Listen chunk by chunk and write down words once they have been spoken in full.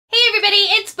Teddy,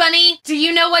 it's Bunny. Do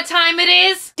you know what time it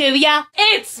is? Do ya?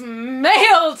 It's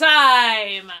mail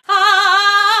time!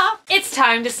 Ah! It's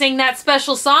time to sing that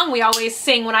special song we always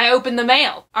sing when I open the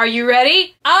mail. Are you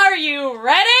ready? Are you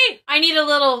ready? I need a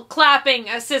little clapping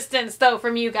assistance though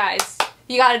from you guys.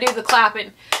 You gotta do the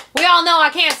clapping. We all know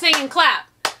I can't sing and clap.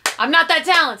 I'm not that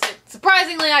talented.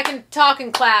 Surprisingly, I can talk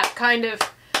and clap, kind of.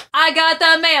 I got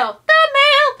the mail,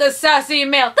 the sassy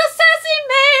mail, the sassy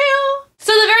mail.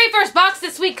 So the very first box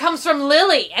this week comes from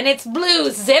Lily, and it's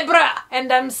blue zebra,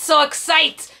 and I'm so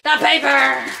excited. The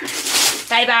paper,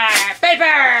 paper,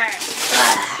 paper,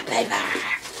 paper,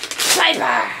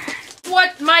 paper.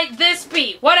 What might this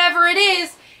be? Whatever it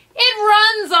is, it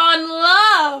runs on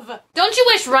love. Don't you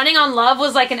wish running on love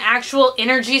was like an actual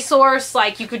energy source?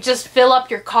 Like you could just fill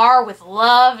up your car with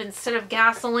love instead of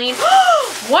gasoline?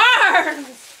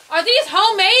 Worms! Are these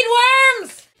homemade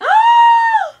worms?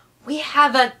 We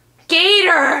have a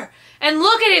gator. And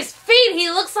look at his feet. He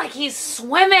looks like he's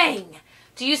swimming.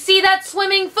 Do you see that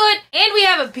swimming foot? And we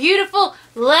have a beautiful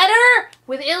letter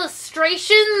with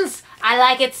illustrations. I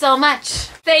like it so much.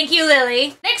 Thank you,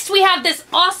 Lily. Next, we have this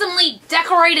awesomely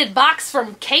decorated box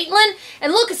from Caitlin.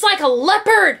 And look, it's like a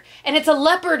leopard. And it's a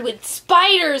leopard with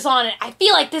spiders on it. I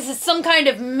feel like this is some kind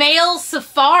of male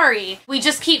safari. We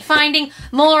just keep finding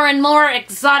more and more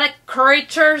exotic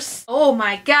creatures. Oh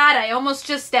my God, I almost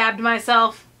just stabbed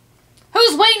myself.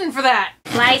 Who's waiting for that?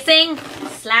 Slicing,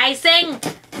 slicing,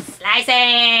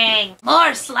 slicing.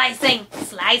 More slicing,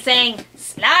 slicing,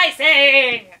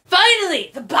 slicing.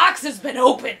 Finally, the box has been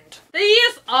opened.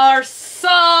 These are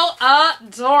so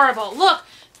adorable. Look,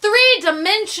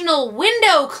 three-dimensional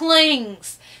window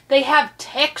clings. They have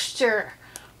texture.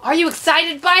 Are you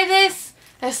excited by this?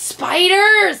 The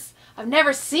spiders. I've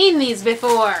never seen these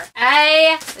before.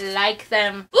 I like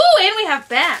them. Ooh, and we have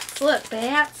bats. Look,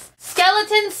 bats.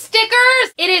 Skeleton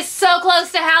stickers. It is so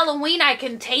close to Halloween, I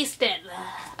can taste it.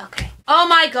 Okay. Oh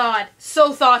my God,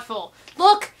 so thoughtful.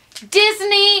 Look,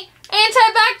 Disney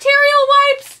antibacterial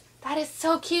wipes. That is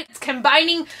so cute. It's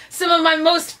combining some of my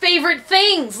most favorite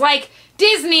things, like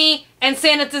Disney and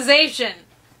sanitization.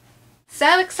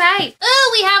 So excited. Ooh,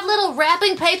 we have little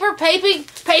wrapping paper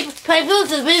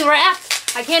to be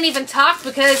wrapped. I can't even talk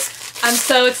because I'm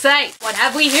so excited. What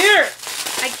have we here?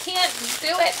 I can't do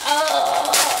it.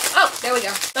 Oh, there we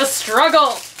go. The struggle.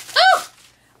 Ooh,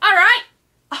 all right.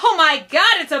 Oh my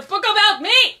God, it's a book about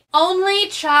me. Only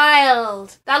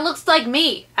child. That looks like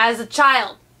me as a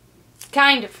child.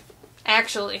 Kind of,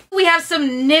 actually. We have some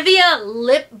Nivea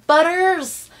lip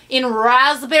butters in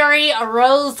raspberry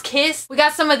rose kiss. We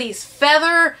got some of these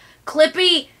feather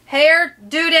clippy hair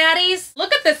doodaddies.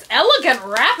 Look at this elegant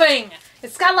wrapping.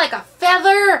 It's got like a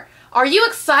feather. Are you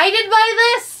excited by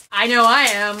this? I know I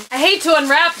am. I hate to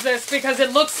unwrap this because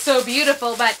it looks so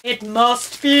beautiful, but it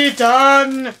must be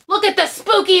done. Look at the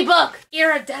spooky book.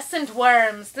 Iridescent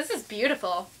worms. This is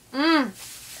beautiful.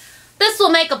 This will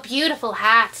make a beautiful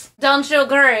hat. Don't you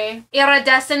agree?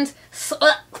 Iridescent.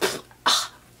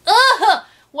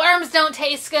 Worms don't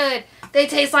taste good. They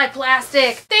taste like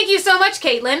plastic. Thank you so much,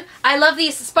 Caitlin. I love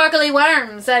these sparkly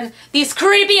worms and these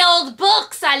creepy old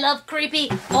books. I love creepy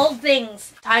old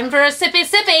things. Time for a sippy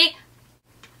sippy.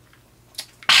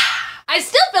 I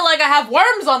still feel like I have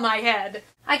worms on my head.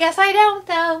 I guess I don't,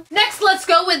 though. Next, let's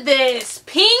go with this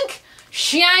pink,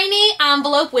 shiny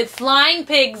envelope with flying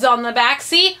pigs on the back.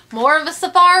 See? More of a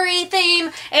safari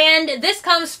theme. And this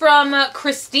comes from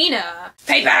Christina.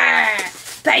 Paper!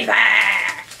 Paper!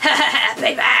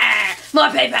 Paper!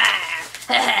 More paper!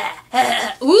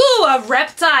 Ooh, a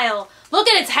reptile. Look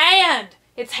at its hand.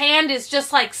 Its hand is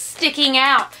just like sticking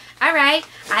out. All right,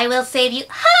 I will save you.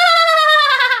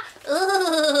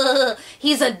 Ooh,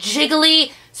 he's a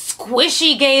jiggly,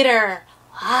 squishy gator.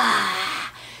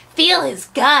 Feel his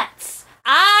guts.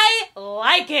 I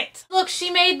like it. Look, she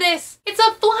made this. It's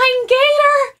a flying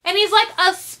gator, and he's like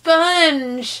a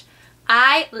sponge.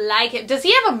 I like it. Does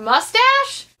he have a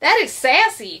mustache? That is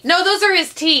sassy. No, those are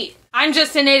his teeth. I'm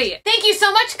just an idiot. Thank you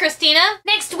so much, Christina.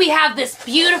 Next, we have this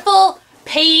beautiful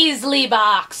paisley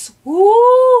box.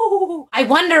 Ooh, I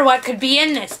wonder what could be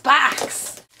in this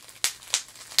box.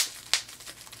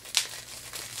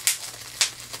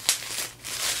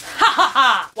 Ha ha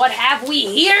ha! What have we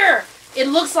here? It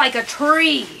looks like a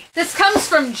tree. This comes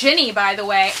from Ginny, by the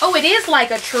way. Oh, it is like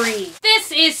a tree.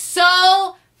 This is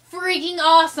so freaking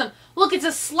awesome. Look, it's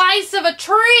a slice of a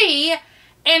tree,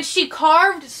 and she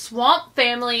carved Swamp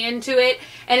Family into it,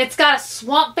 and it's got a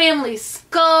Swamp Family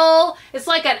skull. It's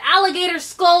like an alligator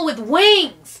skull with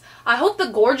wings. I hope the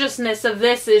gorgeousness of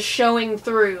this is showing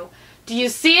through. Do you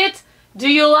see it? Do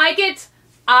you like it?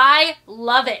 I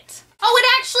love it. Oh, it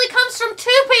actually comes from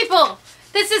two people.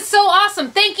 This is so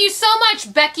awesome. Thank you so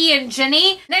much, Becky and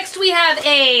Jenny. Next we have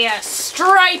a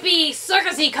stripy,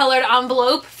 circusy colored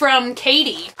envelope from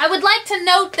Katie. I would like to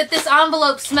note that this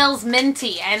envelope smells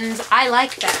minty, and I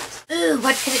like that. Ooh,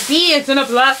 what could it be? It's in a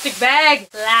plastic bag.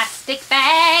 Plastic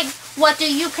bag. What do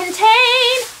you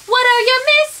contain? What are your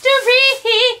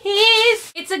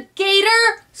mysteries? It's a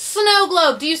gator snow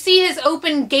globe. Do you see his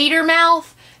open gator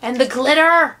mouth and the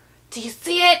glitter? Do you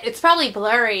see it? It's probably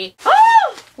blurry. Oh!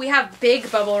 We have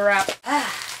big bubble wrap.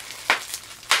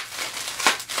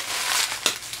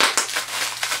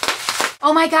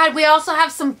 Oh my god, we also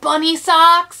have some bunny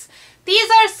socks. These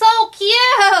are so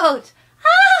cute.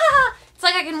 Ah! It's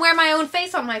like I can wear my own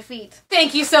face on my feet.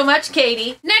 Thank you so much,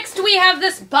 Katie. Next we have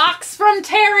this box from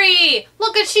Terry.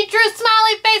 Look, she drew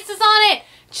smiley faces on it.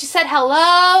 She said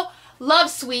hello.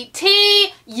 Love sweet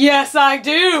tea. Yes, I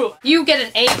do. You get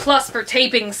an A+ for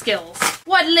taping skills.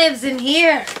 What lives in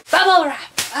here? Bubble wrap.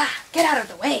 Get out of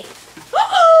the way.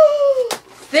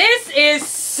 This is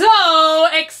so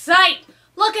exciting.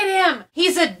 Look at him.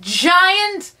 He's a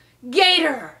giant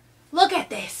gator. Look at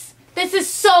this. This is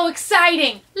so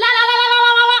exciting. La la la la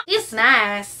la la. It's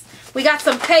nice. We got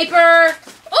some paper.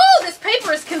 Oh, this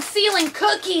paper is concealing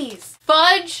cookies.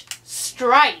 Fudge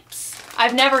stripes.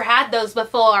 I've never had those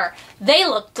before. They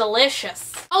look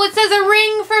delicious. Oh, it says a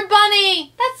ring for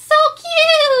Bunny. That's so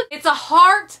cute. It's a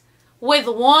heart with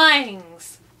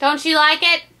wings. Don't you like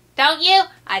it? Don't you?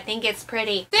 I think it's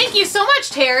pretty. Thank you so much,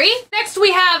 Terry. Next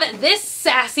we have this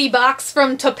sassy box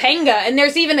from Topanga, and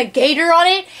there's even a gator on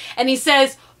it, and he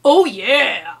says, oh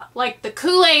yeah, like the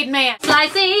Kool-Aid man.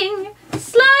 Slicing,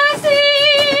 slicing.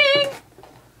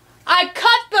 I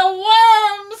cut the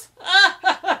worms.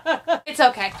 It's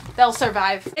okay. They'll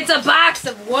survive. It's a box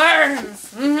of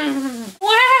worms. Worms!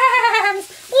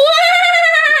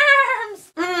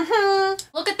 Worms!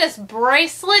 Look at this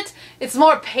bracelet. It's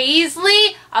more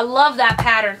paisley. I love that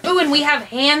pattern. Ooh, and we have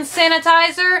hand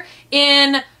sanitizer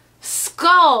in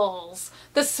skulls.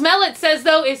 The smell, it says,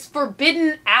 though, is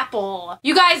forbidden apple.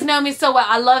 You guys know me so well.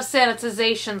 I love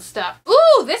sanitization stuff.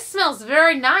 Ooh, this smells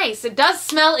very nice. It does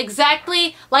smell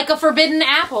exactly like a forbidden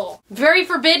apple. Very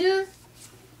forbidden.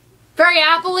 Very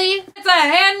appley. It's a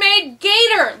handmade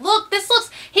gator. Look,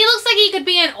 he looks like he could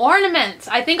be an ornament.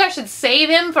 I think I should save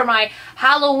him for my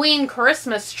Halloween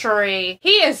Christmas tree.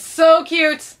 He is so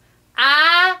cute.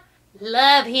 I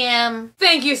love him.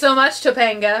 Thank you so much,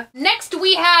 Topanga. Next,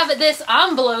 we have this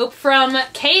envelope from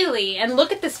Kaylee. And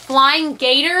look at this flying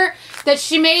gator that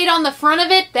she made on the front of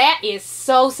it. That is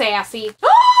so sassy.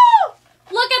 Oh!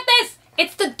 Look at this.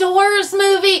 It's the Doors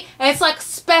movie. And it's like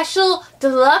special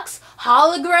deluxe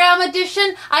hologram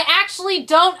edition. I actually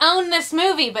don't own this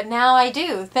movie, but now I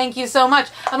do. Thank you so much.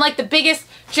 I'm like the biggest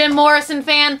Jim Morrison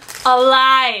fan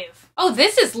alive. Oh,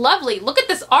 this is lovely. Look at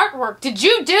this artwork. Did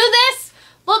you do this?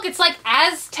 Look, it's like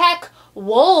Aztec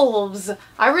wolves.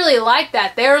 I really like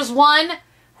that. There's one,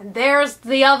 and there's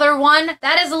the other one.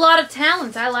 That is a lot of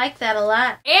talent. I like that a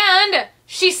lot. And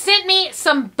she sent me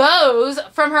some bows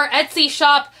from her Etsy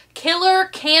shop, Killer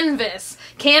Canvas.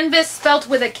 Canvas spelt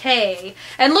with a K.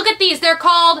 And look at these. They're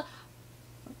called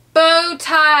bow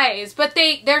ties. But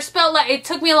they're spelled like, it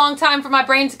took me a long time for my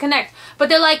brain to connect. But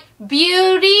they're like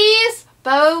beauties.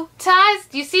 Bow ties.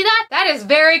 Do you see that? That is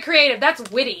very creative.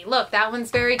 That's witty. Look, that one's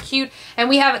very cute. And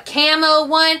we have a camo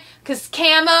one, because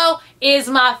camo is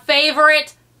my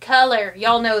favorite color.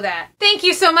 Y'all know that. Thank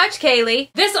you so much, Kaylee.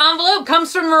 This envelope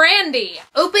comes from Randy.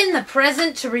 Open the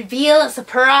present to reveal a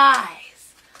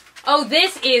surprise. Oh,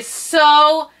 this is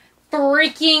so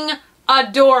freaking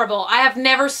adorable. I have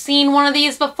never seen one of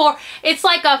these before. It's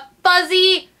like a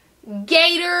fuzzy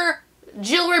gator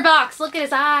jewelry box. Look at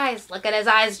his eyes. Look at his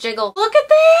eyes jiggle. Look at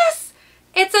this.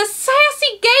 It's a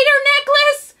sassy gator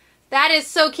necklace. That is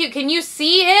so cute. Can you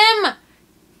see him?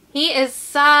 He is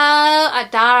so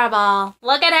adorable.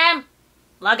 Look at him.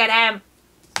 Look at him.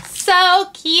 So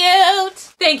cute.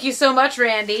 Thank you so much,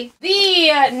 Randy.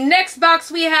 The next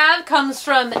box we have comes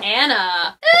from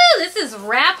Anna. Ooh, this is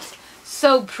wrapped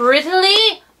so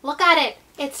prettily. Look at it.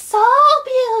 It's so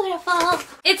beautiful.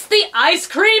 It's the ice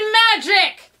cream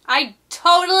magic. I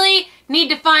totally need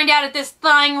to find out if this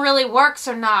thing really works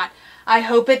or not. I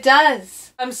hope it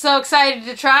does. I'm so excited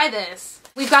to try this.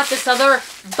 We've got this other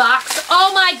box.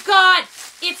 Oh my god,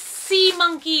 it's sea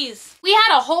monkeys. We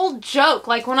had a whole joke,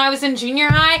 like when I was in junior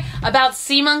high, about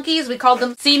sea monkeys. We called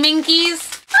them sea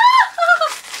minkies.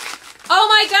 Oh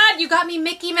my god, you got me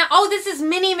Mickey Mouse. Oh, this is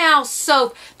Minnie Mouse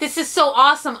soap. This is so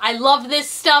awesome. I love this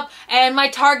stuff, and my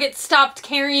Target stopped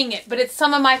carrying it, but it's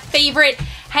some of my favorite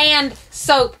hand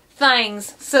soap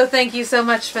things. So thank you so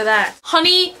much for that.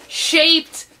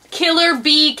 Honey-shaped killer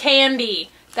bee candy.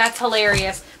 That's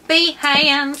hilarious.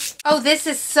 Behance. Oh, this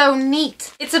is so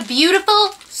neat. It's a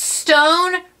beautiful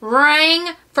stone ring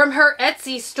from her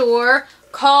Etsy store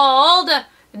called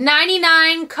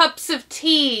 99 Cups of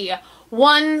Tea.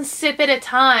 One sip at a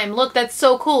time. Look, that's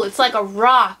so cool. It's like a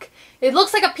rock. It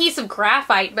looks like a piece of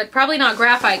graphite, but probably not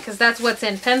graphite because that's what's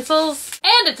in pencils.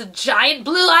 And it's a giant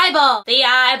blue eyeball. The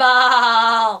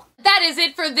eyeball. That is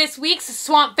it for this week's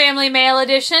Swamp Family Mail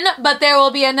Edition, but there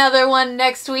will be another one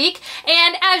next week.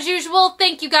 And as usual,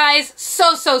 thank you guys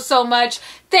so much.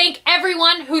 Thank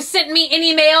everyone who sent me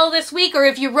any mail this week, or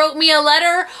if you wrote me a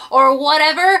letter or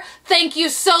whatever, thank you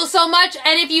so much.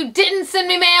 And if you didn't send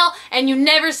me mail and you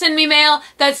never send me mail,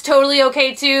 that's totally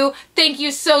okay too. Thank you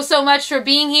so much for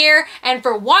being here and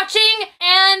for watching.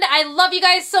 And I love you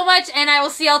guys so much, and I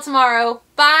will see y'all tomorrow.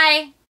 Bye.